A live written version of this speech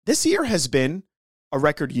this year has been a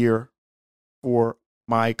record year for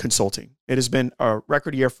my consulting. It has been a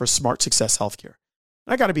record year for Smart Success Healthcare.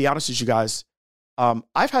 And I got to be honest with you guys.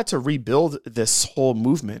 I've had to rebuild this whole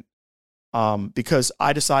movement because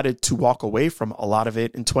I decided to walk away from a lot of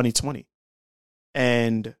it in 2020.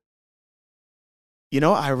 And,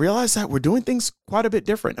 I realized that we're doing things quite a bit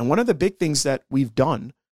different. And one of the big things that we've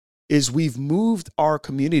done is we've moved our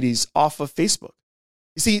communities off of Facebook.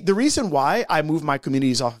 You see, the reason why I moved my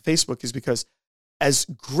communities off of Facebook is because as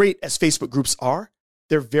great as Facebook groups are,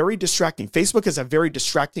 they're very distracting. Facebook is a very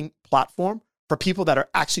distracting platform for people that are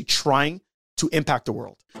actually trying to impact the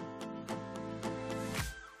world.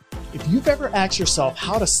 If you've ever asked yourself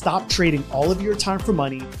how to stop trading all of your time for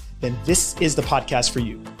money, then this is the podcast for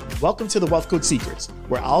you. Welcome to the Wealth Code Secrets,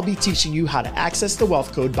 where I'll be teaching you how to access the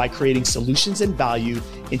wealth code by creating solutions and value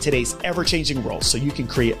in today's ever-changing world so you can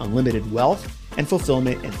create unlimited wealth and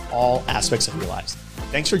fulfillment in all aspects of your lives.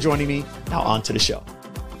 Thanks for joining me. Now on to the show.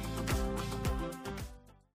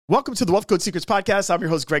 Welcome to the Wealth Code Secrets podcast. I'm your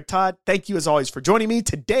host, Greg Todd. Thank you as always for joining me.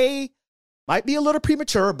 Today might be a little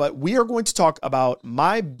premature, but we are going to talk about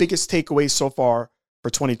my biggest takeaways so far for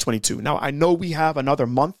 2022. Now, I know we have another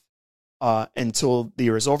month until the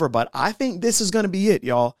year is over, but I think this is going to be it,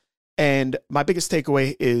 y'all. And my biggest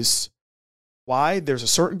takeaway is why there's a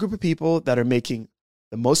certain group of people that are making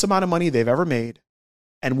the most amount of money they've ever made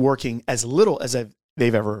and working as little as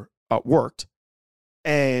they've ever worked.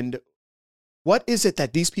 And what is it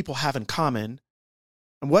that these people have in common?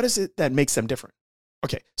 And what is it that makes them different?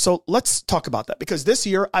 Okay, so let's talk about that, because this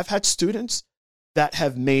year I've had students that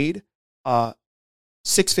have made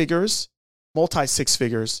six figures, multi-six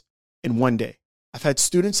figures in one day. I've had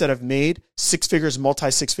students that have made six figures,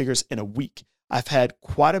 multi-six figures in a week. I've had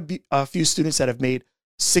quite a few students that have made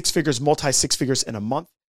six figures, multi-six figures in a month.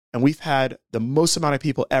 And we've had the most amount of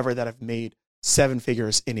people ever that have made seven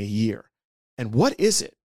figures in a year. And what is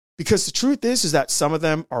it? Because the truth is that some of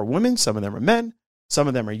them are women, some of them are men, some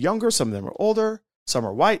of them are younger, some of them are older, some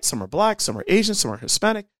are white, some are black, some are Asian, some are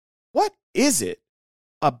Hispanic. What is it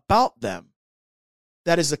about them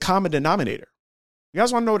that is the common denominator? You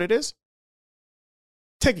guys want to know what it is?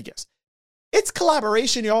 Take a guess. It's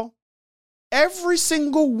collaboration, y'all. Every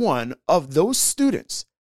single one of those students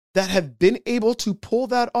that have been able to pull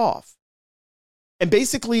that off and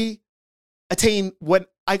basically attain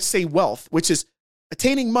what I'd say wealth, which is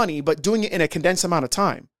attaining money, but doing it in a condensed amount of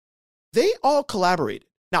time, they all collaborated.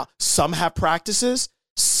 Now, some have practices,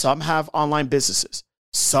 some have online businesses,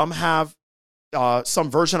 some have some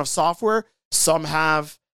version of software, some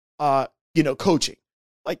have, coaching.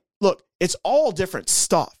 Like, look, it's all different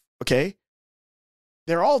stuff, okay?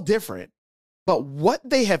 They're all different, but what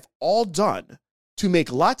they have all done to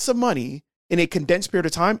make lots of money in a condensed period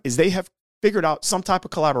of time is they have figured out some type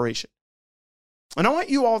of collaboration. And I want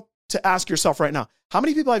you all to ask yourself right now, how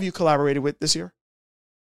many people have you collaborated with this year?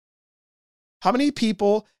 How many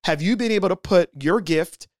people have you been able to put your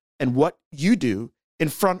gift and what you do in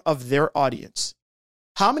front of their audience?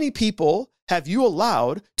 How many people have you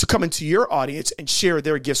allowed to come into your audience and share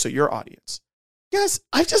their gifts with your audience? Guys,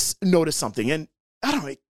 I just noticed something, and I don't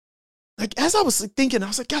know, like as I was thinking, I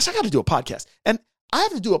was like, gosh, I got to do a podcast. And I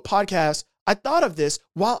have to do a podcast. I thought of this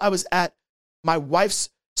while I was at my wife's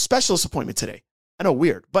specialist appointment today. I know,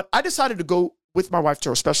 weird, but I decided to go with my wife to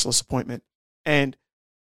her specialist appointment. And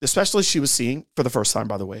the specialist she was seeing for the first time,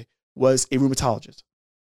 by the way, was a rheumatologist.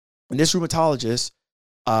 And this rheumatologist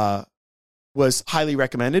was highly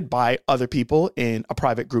recommended by other people in a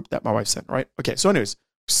private group that my wife sent, right? Okay, so anyways,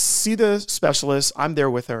 see the specialist. I'm there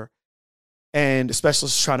with her. And the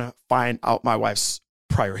specialist is trying to find out my wife's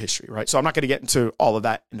prior history, right? So I'm not going to get into all of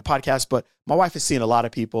that in the podcast, but my wife has seen a lot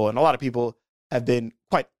of people, and a lot of people have been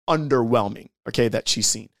quite underwhelming, okay, that she's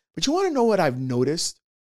seen. But you want to know what I've noticed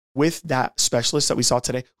with that specialist that we saw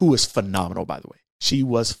today, who was phenomenal, by the way. She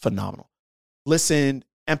was phenomenal. Listened,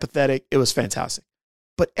 empathetic. It was fantastic.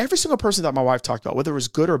 But every single person that my wife talked about, whether it was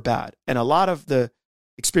good or bad, and a lot of the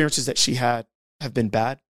experiences that she had have been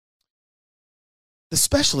bad, the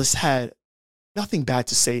specialist had nothing bad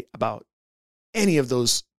to say about any of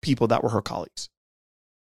those people that were her colleagues.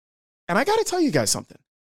 And I got to tell you guys something.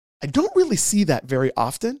 I don't really see that very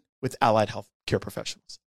often with allied health care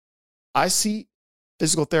professionals. I see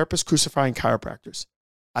physical therapists crucifying chiropractors.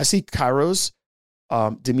 I see chiros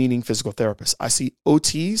demeaning physical therapists. I see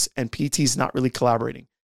OTs and PTs not really collaborating.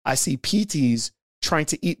 I see PTs trying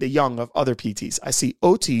to eat the young of other PTs. I see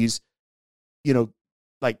OTs,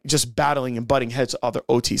 like just battling and butting heads with other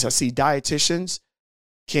OTs. I see dietitians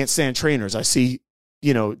can't stand trainers. I see,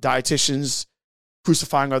 dietitians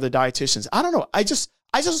crucifying other dietitians. I don't know. I just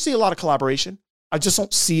don't see a lot of collaboration. I just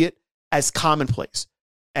don't see it as commonplace.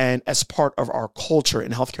 and as part of our culture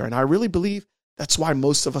in healthcare. And I really believe that's why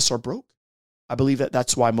most of us are broke. I believe that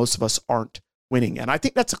that's why most of us aren't winning. And I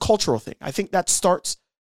think that's a cultural thing. I think that starts,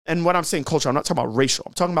 and when I'm saying culture, I'm not talking about racial.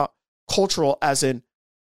 I'm talking about cultural as in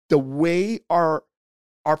the way our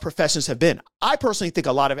professions have been. I personally think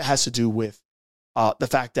a lot of it has to do with the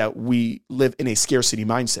fact that we live in a scarcity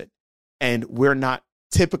mindset, and we're not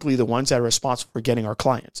typically the ones that are responsible for getting our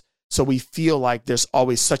clients. So we feel like there's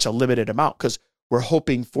always such a limited amount because we're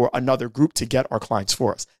hoping for another group to get our clients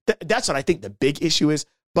for us. That's what I think the big issue is.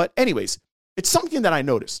 But anyways, it's something that I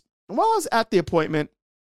noticed. And while I was at the appointment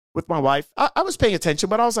with my wife, I was paying attention,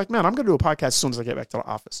 but I was like, man, I'm going to do a podcast as soon as I get back to the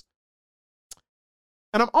office.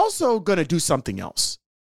 And I'm also going to do something else.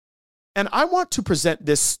 And I want to present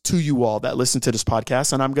this to you all that listen to this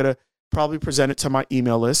podcast, and I'm going to probably present it to my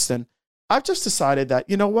email list. And I've just decided that,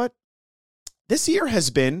 you know what? This year has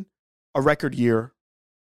been a record year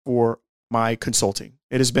for my consulting.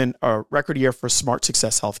 It has been a record year for Smart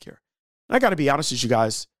Success Healthcare. And I got to be honest with you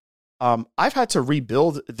guys. I've had to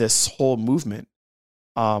rebuild this whole movement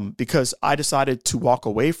because I decided to walk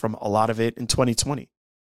away from a lot of it in 2020.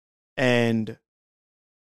 And,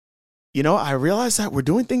 you know, I realized that we're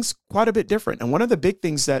doing things quite a bit different. And one of the big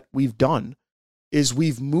things that we've done is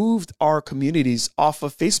we've moved our communities off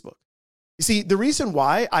of Facebook. You see, the reason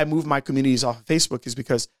why I moved my communities off of Facebook is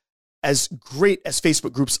because as great as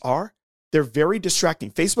Facebook groups are, they're very distracting.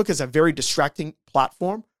 Facebook is a very distracting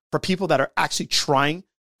platform for people that are actually trying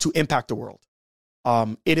to impact the world.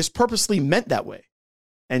 It is purposely meant that way.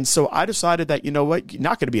 And so I decided that, you know what, you're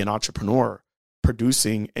not going to be an entrepreneur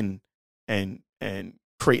producing and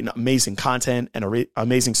creating amazing content and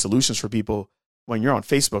amazing solutions for people when you're on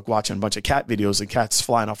Facebook watching a bunch of cat videos and cats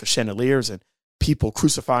flying off of chandeliers and people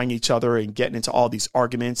crucifying each other and getting into all these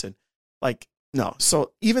arguments and like, no.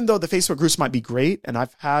 So even though the Facebook groups might be great, and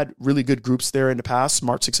I've had really good groups there in the past,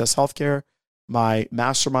 Smart Success Healthcare, my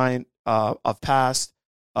mastermind of past,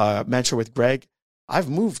 Mentor with Greg, I've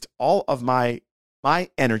moved all of my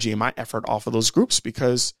energy and my effort off of those groups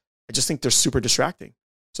because I just think they're super distracting.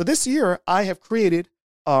 So this year I have created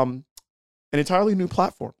an entirely new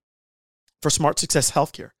platform for Smart Success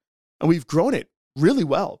Healthcare, and we've grown it really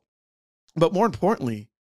well. But more importantly,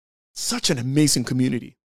 such an amazing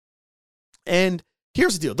community. And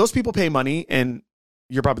here's the deal. Those people pay money, and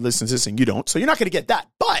you're probably listening to this and you don't, so you're not going to get that.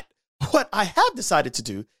 But what I have decided to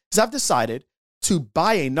do is I've decided to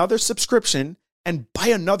buy another subscription and buy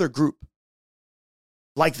another group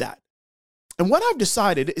like that. And what I've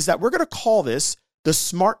decided is that we're going to call this the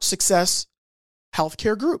Smart Success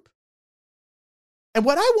Healthcare Group. And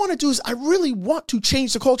what I want to do is I really want to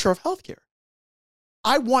change the culture of healthcare.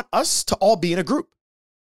 I want us to all be in a group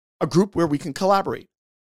where we can collaborate,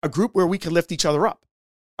 a group where we can lift each other up,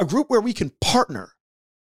 a group where we can partner.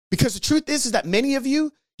 Because the truth is that many of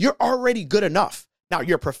you, you're already good enough. Now,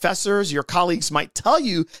 your professors, your colleagues might tell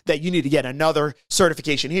you that you need to get another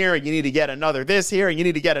certification here, and you need to get another this here, and you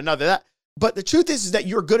need to get another that. But the truth is that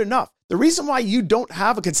you're good enough. The reason why you don't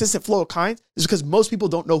have a consistent flow of clients is because most people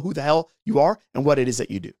don't know who the hell you are and what it is that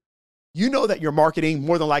you do. You know that your marketing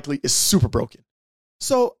more than likely is super broken.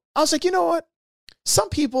 So I was like, you know what? Some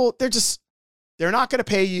people, they're not going to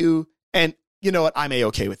pay you. And you know what? I'm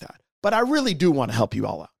A-okay with that. But I really do want to help you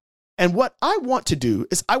all out. And what I want to do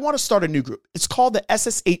is I want to start a new group. It's called the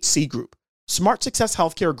SSHC Group, Smart Success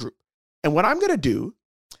Healthcare Group. And what I'm going to do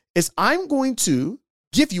is I'm going to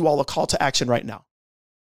give you all a call to action right now.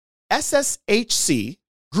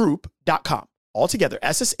 SSHCgroup.com. All together,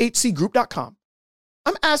 SSHCgroup.com.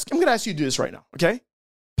 I'm going to ask you to do this right now, okay?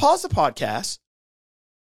 Pause the podcast.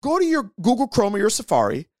 Go to your Google Chrome or your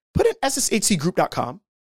Safari. Put in SSHCgroup.com.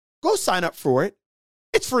 Go sign up for it.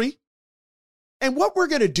 It's free. And what we're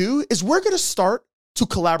going to do is we're going to start to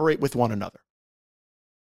collaborate with one another.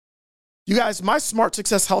 You guys, my Smart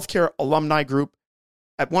Success Healthcare alumni group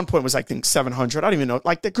at one point was, I think, 700. I don't even know.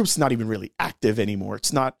 Like, that group's not even really active anymore.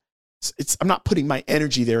 I'm not putting my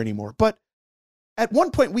energy there anymore. But at one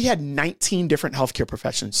point, we had 19 different healthcare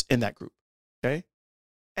professions in that group. Okay.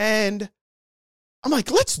 And I'm like,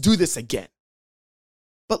 let's do this again.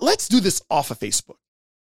 But let's do this off of Facebook.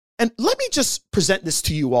 And let me just present this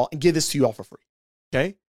to you all and give this to you all for free.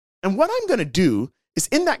 Okay. And what I'm going to do is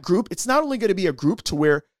in that group, it's not only going to be a group to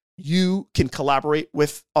where you can collaborate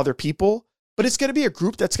with other people, but it's going to be a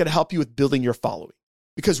group that's going to help you with building your following,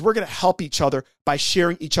 because we're going to help each other by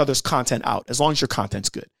sharing each other's content out, as long as your content's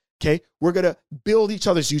good. Okay. We're going to build each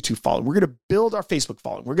other's YouTube following. We're going to build our Facebook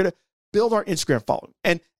following. We're going to build our Instagram following.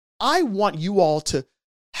 And I want you all to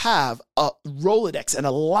have a Rolodex and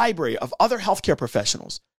a library of other healthcare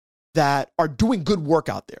professionals that are doing good work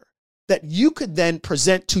out there, that you could then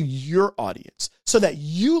present to your audience so that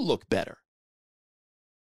you look better.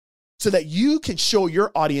 So that you can show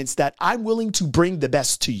your audience that I'm willing to bring the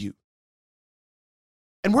best to you.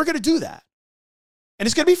 And we're going to do that. And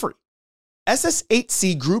it's going to be free.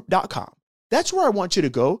 ss8cgroup.com. That's where I want you to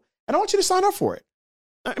go. And I want you to sign up for it.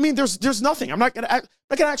 I mean, there's nothing. I'm not going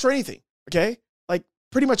to ask for anything. Okay. Like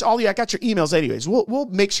pretty much all I got your emails anyways. We'll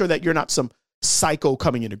make sure that you're not some psycho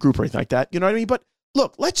coming in a group or anything like that. You know what I mean? But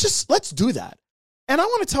look, let's do that. And I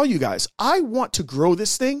want to tell you guys, I want to grow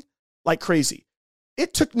this thing like crazy.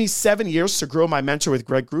 It took me 7 years to grow my Mentor with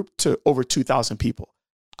Greg group to over 2,000 people.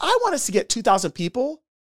 I want us to get 2,000 people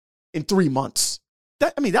in 3 months.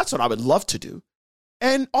 That's what I would love to do.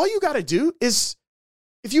 And all you got to do is,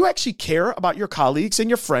 if you actually care about your colleagues and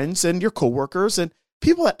your friends and your coworkers and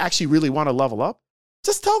people that actually really want to level up,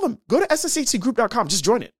 just tell them, go to ss8cgroup.com. Just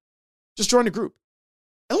join it. Just join the group.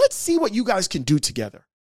 And let's see what you guys can do together.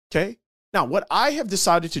 Okay. Now, what I have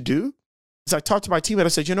decided to do is I talked to my team and I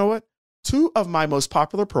said, you know what? 2 of my most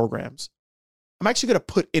popular programs, I'm actually going to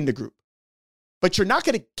put in the group. But you're not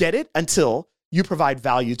going to get it until you provide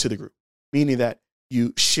value to the group, meaning that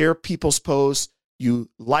you share people's posts, you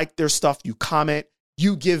like their stuff, you comment,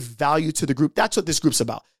 you give value to the group. That's what this group's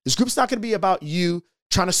about. This group's not going to be about you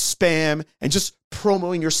trying to spam and just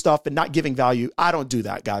promoting your stuff and not giving value. I don't do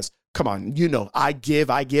that, guys. Come on. You know, I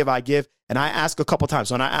give. And I ask a couple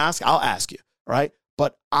times. When I ask, I'll ask you. All right.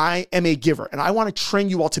 But I am a giver and I want to train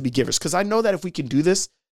you all to be givers because I know that if we can do this,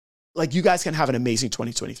 like you guys can have an amazing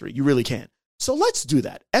 2023. You really can. So let's do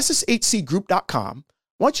that. ss8cgroup.com.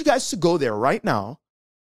 I want you guys to go there right now,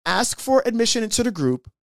 ask for admission into the group,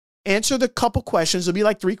 answer the couple questions. It'll be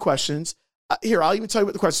like 3 questions. Here, I'll even tell you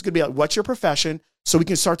what the questions are going to be like. What's your profession? So we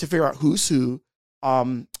can start to figure out who's who,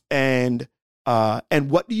 and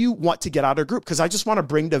what do you want to get out of the group? Because I just want to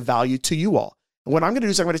bring the value to you all. And what I'm going to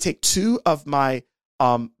do is I'm going to take 2 of my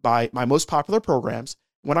most popular programs.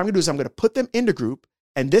 What I'm going to do is I'm going to put them in the group,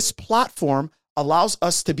 and this platform allows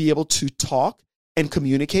us to be able to talk and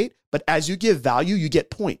communicate. But as you give value, you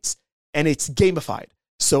get points, and it's gamified.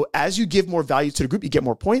 So as you give more value to the group, you get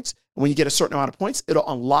more points. And when you get a certain amount of points, it'll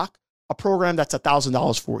unlock a program that's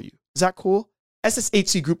 $1,000 for you. Is that cool?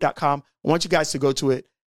 ss8cgroup.com. I want you guys to go to it,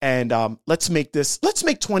 and let's make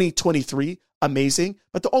 2023 amazing.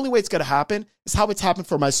 But the only way it's going to happen is how it's happened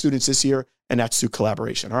for my students this year, and that's through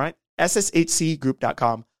collaboration. All right?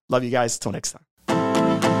 ss8cgroup.com. Love you guys. Till next time.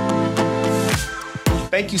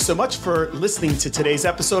 Thank you so much for listening to today's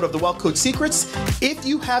episode of The Wealth Code Secrets. If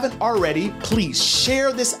you haven't already, please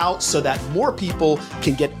share this out so that more people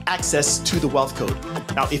can get access to the Wealth Code.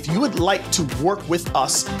 Now, if you would like to work with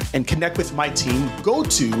us and connect with my team, go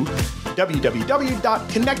to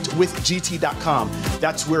www.connectwithgt.com.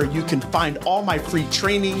 That's where you can find all my free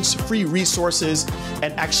trainings, free resources,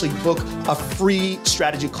 and actually book a free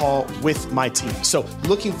strategy call with my team. So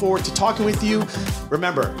looking forward to talking with you.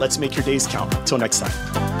 Remember, let's make your days count. Until next time.